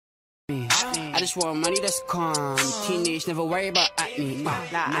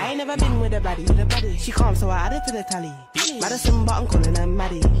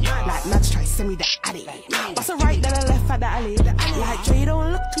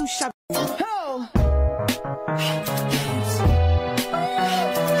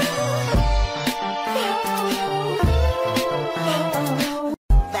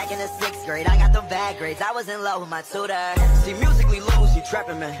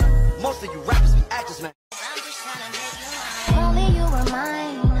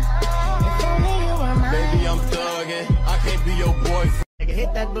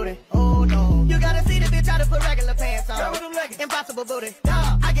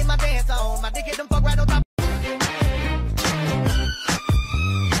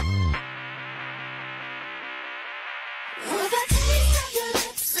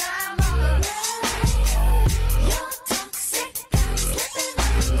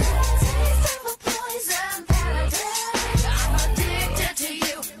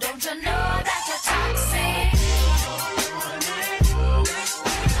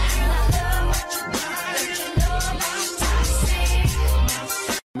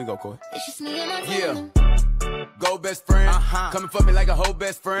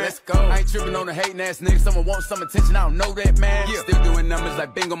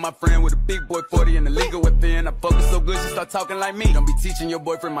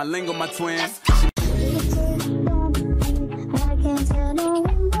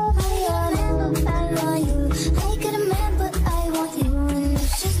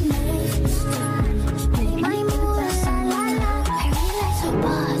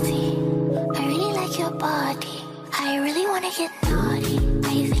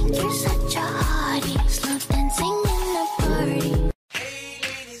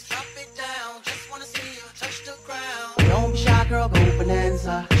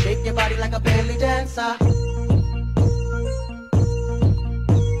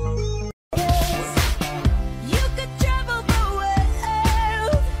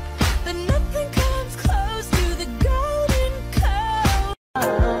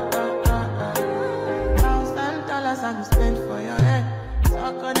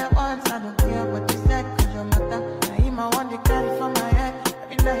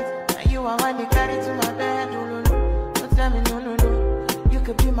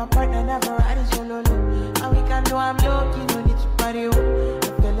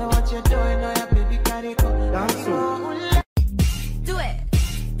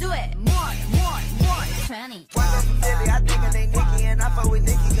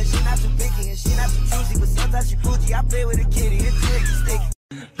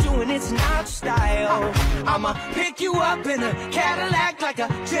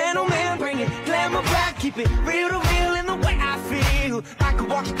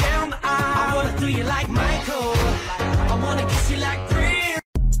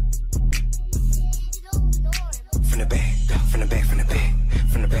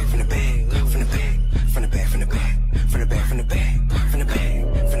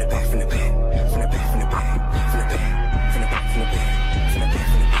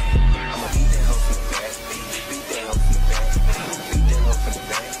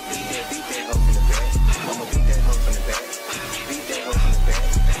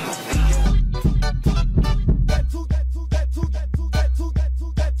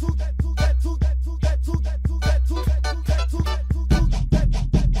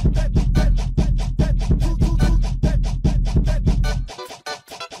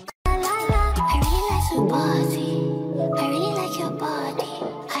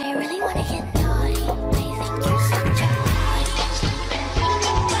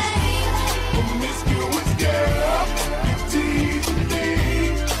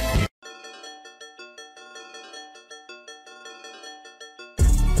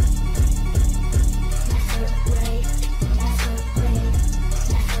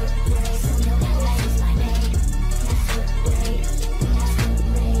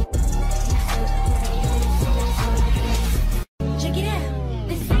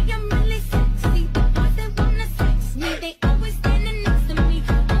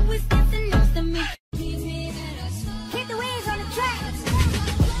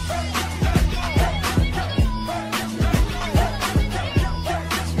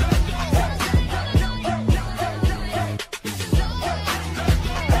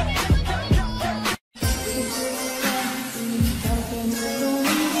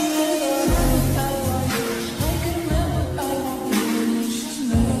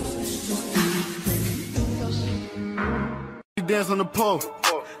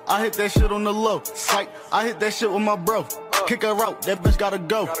Kick her out, that bitch gotta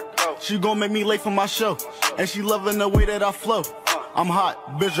go. She gon' make me late for my show. And she loving the way that I flow. I'm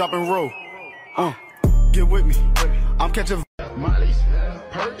hot, bitch dropping roll. Get with me. I'm catching Molly's,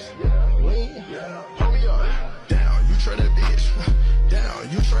 perks, lean, pull me up. Down, you try that bitch. Down,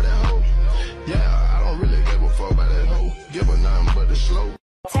 you try that hoe. Yeah, I don't really give a fuck about that hoe. Give her nothing but the slow.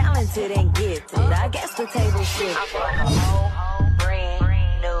 Talented and gifted, I guess the table shit. I feel like a whole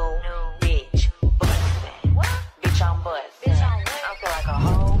brand new bitch. Bustin'. Bitch, I'm bustin'. I feel like a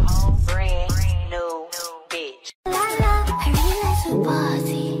whole brand new bitch. I really like your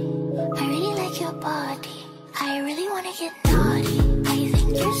body. I really like your body. I really wanna get naughty. I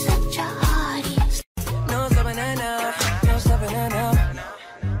think you're such a hottie. No stopping now, no stopping now.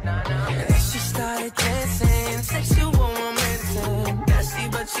 And then she started dancing, sexual momentum. Nasty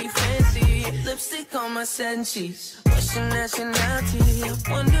but she fancy, lipstick on my satin sheets. What's your nationality? I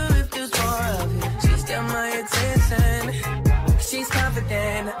wonder if there's more of it. She's got my attention. She's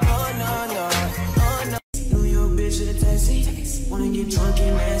confident. Oh no no, oh no. New York bitch in a taxi. Wanna get drunk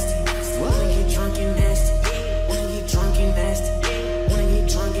and nasty. Wanna get drunk and nasty. Wanna get drunk and nasty. Wanna get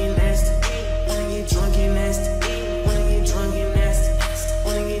drunk and nasty. Wanna get drunk and nasty. Wanna get drunk and nasty.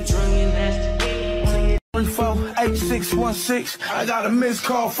 Wanna get drunk and nasty. 348616. I got a missed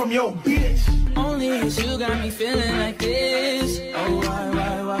call from your bitch. Only you got me feeling like this. Oh why?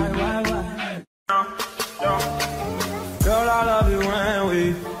 Girl, I love you when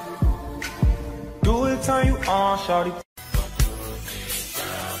we do it, turn you on, shawty.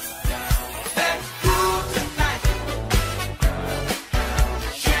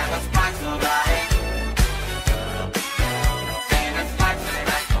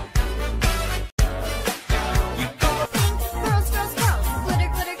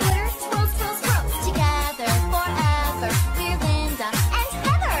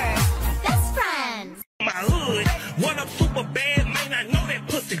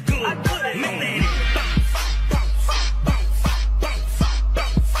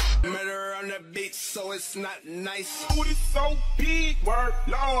 So it's not nice. Booty so big, word,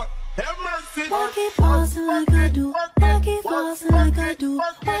 Lord, have mercy. Walk it flossing like I do. Walk it flossing like I do.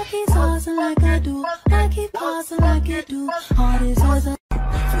 Walk it saucing like I do. Walk it flossing like I do. Hard as was a. I'ma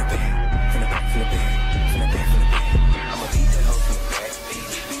beat that hoe from the back.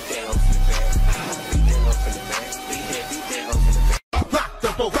 Beat that hoe from the back. Beat that hoe from the back. Beat that hoe from the back. rock the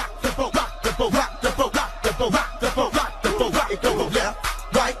boat, rock the boat, rock the boat, rock the boat, rock the boat, rock the boat, rock the boat, rock it go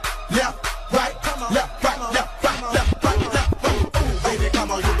left, right, left.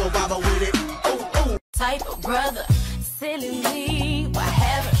 Type of brother, silly me. Why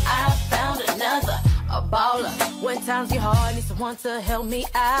haven't I found another? A baller. When times get hard, need someone to help me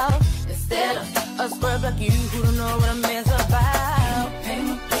out. Instead of a scrub like you who don't know what a man's about. Pay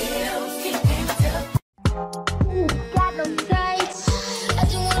my bills, keep paying my bills. Got no dates. I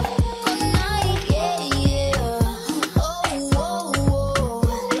just wanna fuck all night, yeah. Oh,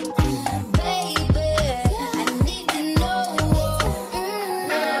 baby, I need to know.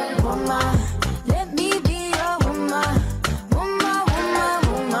 Woman, let me be your woman. Woman.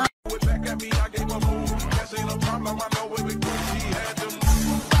 Back at me, I gave a move. That ain't no problem, I know it was good. She had them.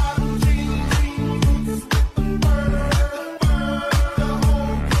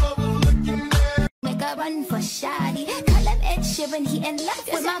 Make a run for shoddy. Call him Ed Sheeran, he in love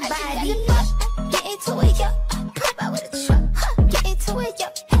with my body. Get into it, yo. Pop out with a truck. Get into it, yo.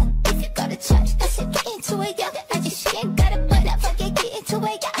 If you go to church, I said get into it, yo. I just she ain't got a butt up, fucking get into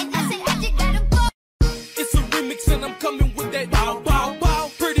it, yo. And I said I just gotta go. It's a remix and I'm coming with that bow bow bow.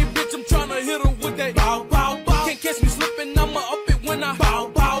 Pretty bitch, I'm tryna hit her with that bow bow bow. Can't catch me slipping, I'ma up it when I bow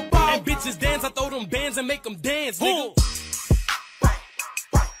bow bow. And bitches dance, I throw them bands and make them dance, nigga.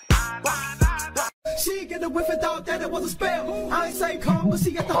 She get the whiff and thought that it was a spell. I ain't say come, but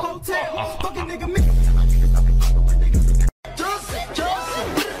she at the hotel. Fucking nigga, me.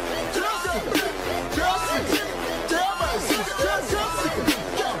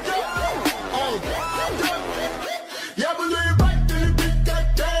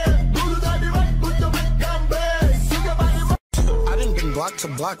 Block to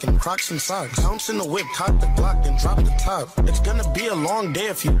block in Crocs and socks. Bounce in the whip, cock the Glock, then drop the top. It's gonna be a long day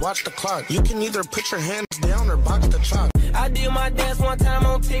if you watch the clock. You can either put your hands down or box the chop. I did my dance one time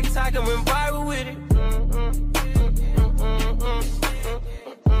on TikTok and went viral with it.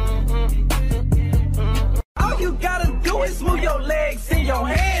 All you gotta do is move your legs and your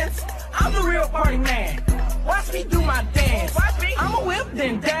hands. I'm the real party man. Watch me do my dance. I'ma whip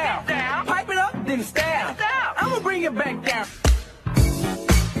then down. Pipe it up then stab. I'ma bring it back down.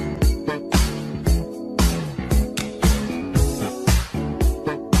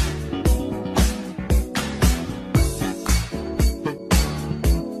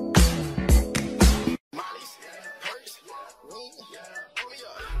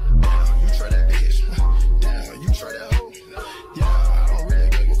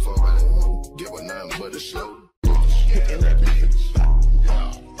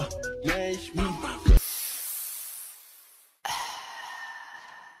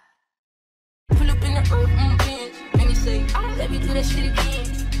 do that shit again.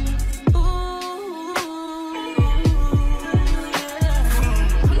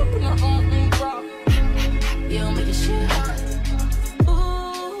 You don't make it shit hard.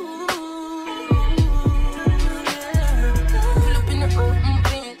 Pull up in the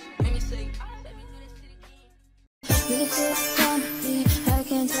Benz, make me say, let me do that shit again. Really feel funny, I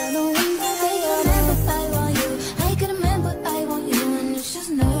can't tell no one that they remember I want you. I can remember I want you, and it's just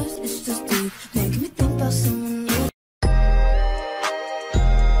nerves, it's just deep, making me think about someone new.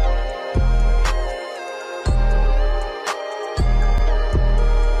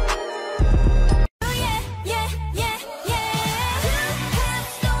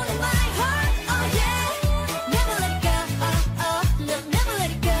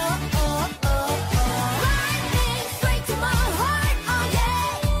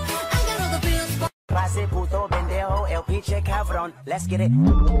 Let's get it.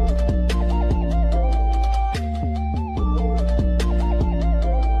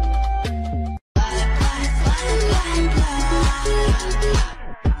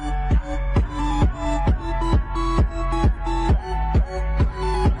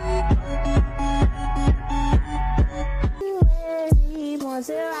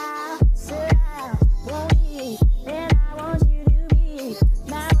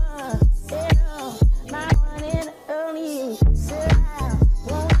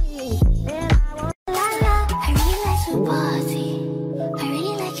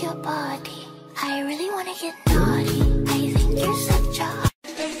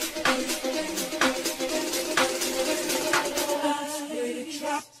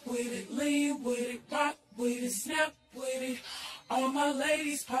 Snap with it, all my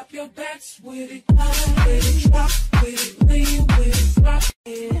ladies pop your backs with it. With it, drop with it, lean with it, rock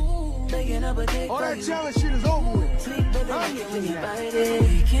it. All that challenge shit is over with.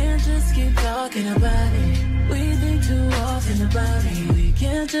 We can't just keep talking about it. We think too often about it. We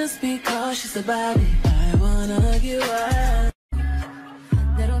can't just be cautious about it. I wanna get wild.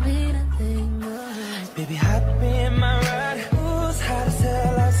 That don't mean a thing, no. Baby, hop in my ride. Who's hot as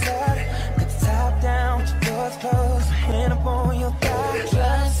hell outside? Got the top down, with your doors closed. My hand up on your thigh.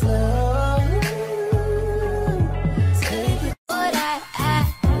 Drive slow. Take it. But I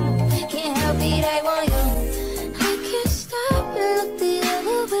can't help it, I want you. I can't stop and look the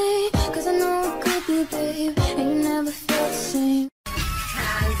other way, 'cause I know it could be, babe, and you never felt the same.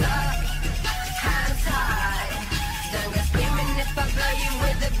 Hands up, hands high. Don't go screaming if I blow you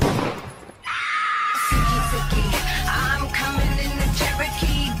with the Suki. I'm coming in the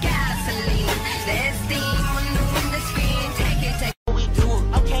Cherokee gasoline. There's steam on the window screen. Take it. What we do?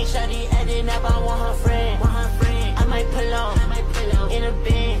 Okay, shawty, adding up, I want her friend. I might pull on in a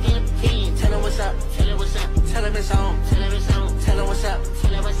bin. Tell her what's up. Tell her what's up. Tell her it's on. Tell her it's on. Tell her what's up.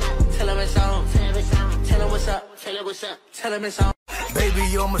 Tell her what's up. Tell her it's on. Tell her it's on. Tell her what's up. Tell her what's up. Tell her it's on. Baby,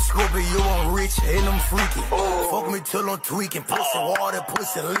 I'm a Scorpio, I'm rich, and I'm freaking. Fuck me till I'm tweaking. Pussy water,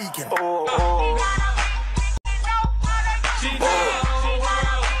 pussy leaking.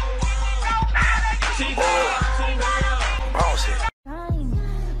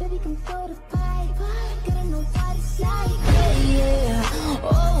 Baby, come go to fight. Gotta know what it's like. Yeah.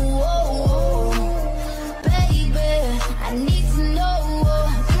 Oh, baby, I need to know.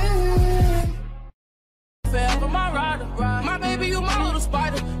 Forever my rider. My baby, you my little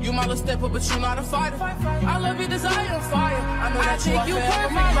spider. You my little stepper, but you not a fighter. I love your desire and fire. I know that you are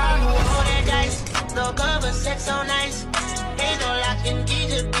forever my rider. Roll that dice, no cover, sex so nice. Ain't no locking key,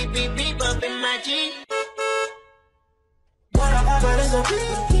 just beep, beep, beep up in my G.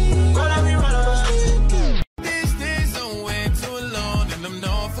 These days I'm way too alone, and I'm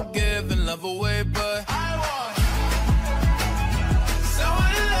not forgiving, love away, but I want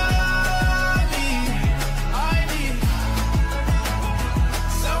someone to love me. I need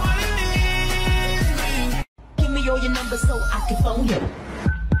someone who needs me. Give me all your numbers so I can phone you.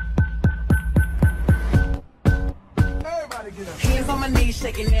 Hands on my knees,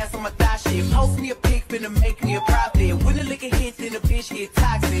 shaking ass on my thigh shit. Post me a pic, finna make me a profit. When the liquor hit, then the bitch get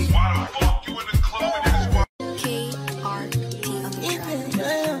toxic. Why the fuck you in the club and that's why? KRT on the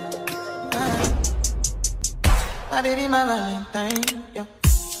track. My baby, my Valentine, yeah.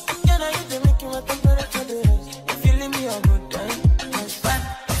 You know you can make you a temperature to rise. You feeling me a good time, that's fine.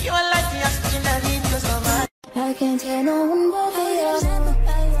 You are like the oxygen I need to survive. I can't tell no one what they are.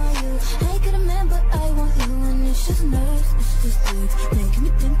 I want you. I can remember I want you, and it's just nerves, it's just deep, making me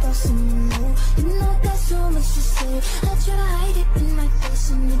think about someone new. You know got so much to say. I try to hide it in my face,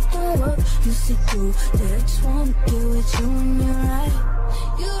 and it don't work. You see through that I just wanna get with you, and you're right.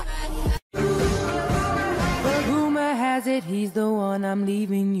 You're right. But rumor has it he's the one I'm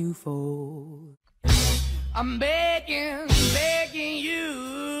leaving you for. I'm begging, begging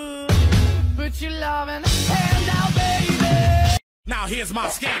you, put your loving hand out, baby. Now here's my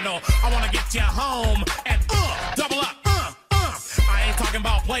scandal. I wanna get you home and double up. I ain't talking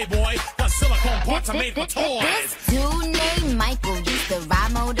about Playboy, but silicone parts are made for toys. This dude named Michael used to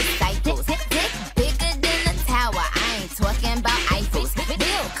ride motorcycles. Dick bigger than a tower. I ain't talking about Eiffels.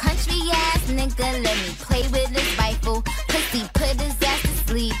 Real country ass nigga, let me play with his rifle. Pussy put his ass to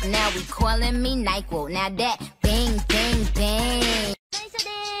sleep. Now we calling me NyQuil. Now that bang bang bang.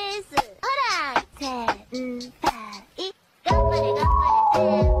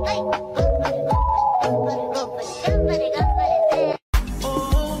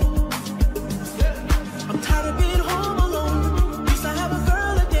 I'm tired of being home alone. Used to have a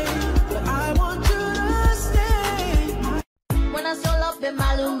girl a day, but I want you to stay. When I stroll up in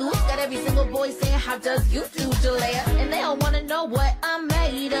my Lulu, got every single boy saying, how does you do, Jalea? And they all wanna know what I'm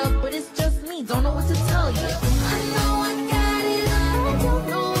made of, but it's just me, don't know what to tell you. I know I got it, I don't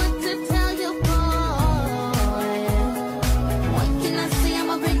know what to tell you, boy. What can I say, I'm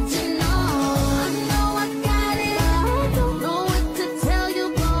original. I know I got it, I don't know what to tell you,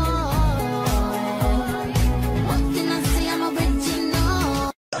 boy. What can I say, I'm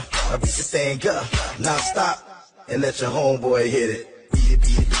original. I beat the thing up, now stop, and let your homeboy hit it. Beat it,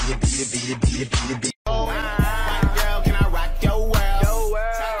 beat it, beat it, beat it, beat it, beat it, beat it, beat it. Oh, girl, can I rock your world?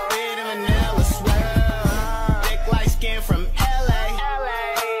 Top red and vanilla swirl. Thick light skin from LA.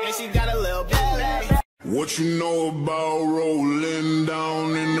 And she got a little belly. What you know about rolling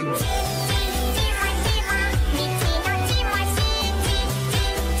down in the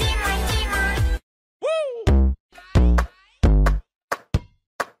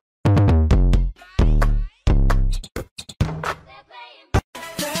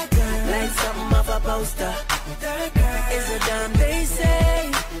Like something off a poster. That girl is a dime, they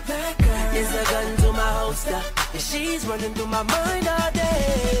say. That girl is a gun to my holster. And she's running through my mind all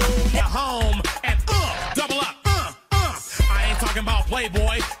day. You're home and double up. I ain't talking about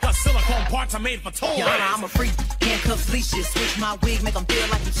Playboy, the silicone parts are made for toys. Your Honor, I'm a freak. Handcuffs, leashes. Switch my wig, make him feel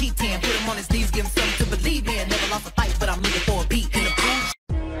like I'm cheating. Put him on his knees, give him something to believe in. Never lost a fight, but I'm looking for a beat in the booth.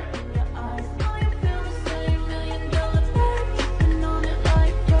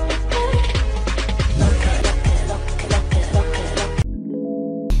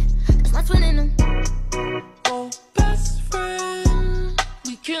 My twin in them. Oh, best friend,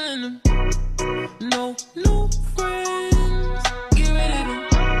 we killing them. No new friends, get rid of them.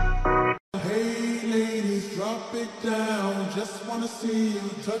 Hey ladies, drop it down. Just wanna see you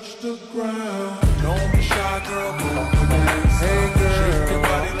touch the ground. Don't be shy, girl. Move your legs. Hey girl, shake your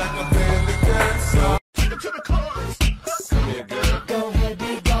body like a belly dancer. Take it to the chorus. Come here, girl. Go ahead,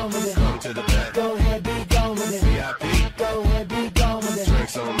 be gone with it. Come to the back. Go ahead, be gone with it. VIP. Go ahead, be gone with it.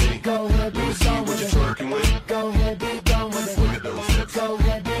 Drinks on me. Go ahead, be Let me see gone what with you're it. twerking with. Go ahead, be gone with it. Look at those hips. Go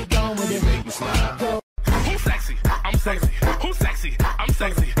ahead, be gone with You it. make me smile. Who's sexy? I'm sexy. Who's sexy? I'm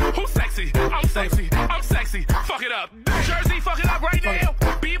sexy. Who's sexy? I'm sexy. I'm sexy. Fuck it up. Jersey, fuck it up right now.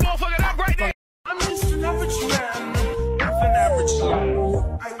 B-ball, fuck it up right now. I'm just an average man, half an average life.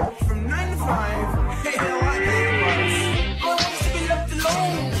 I work from 9 to 5. Hey, hell, I hate life. I want to be left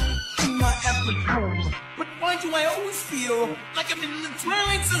alone in my epic home. But why do I always feel like I'm in the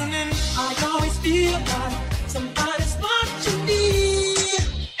twilight zone? And I always feel like somebody's watching me.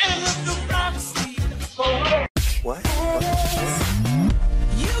 And I feel privacy. What?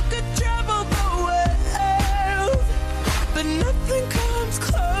 You could travel the world, but nothing comes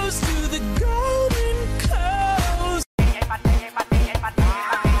close to the golden coast.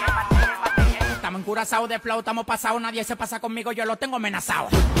 Estamos encurazados de flow, estamos pasados, nadie se pasa conmigo, yo lo tengo amenazado.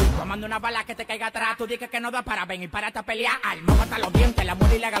 Tomando una bala que te caiga atrás, tú dices que no da para ven y párate a pelear. Alma hasta los dientes, la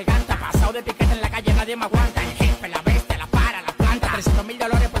muela y la garganta. Pasado de piquete en la calle, nadie me aguanta. El jefe, la bestia, la para, la planta.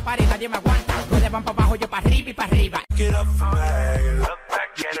 $300,000 por par y nadie me aguanta. Ustedes van para abajo, yo para arriba y para arriba. Get up for me, look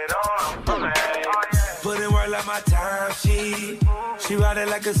back, get it on for me. Put in work like my time, she ride it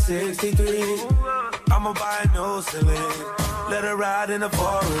like a 63. I'ma buy a new ceiling, let her ride in the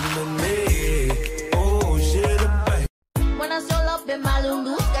foreign with me. Oh, shit, baby. When I stroll up in my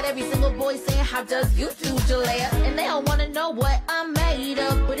Lulu, got every single boy saying, how does you do, Jalea? And they all wanna know what I'm made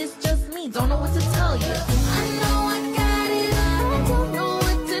of, but it's just me, don't know what to tell you. I know I got it, I don't know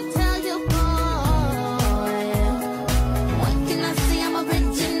what to tell you, boy. What can I say, I'm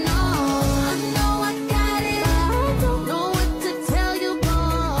original. I know I got it, I don't know what to tell you, boy.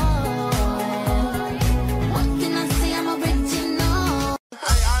 What can I say, I'm original.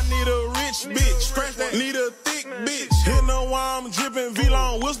 Hey, I need a rich bitch. Need a thick bitch. Hit no while I'm dripping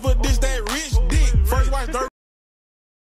V-long whisper, this that rich dick. First watch dirt.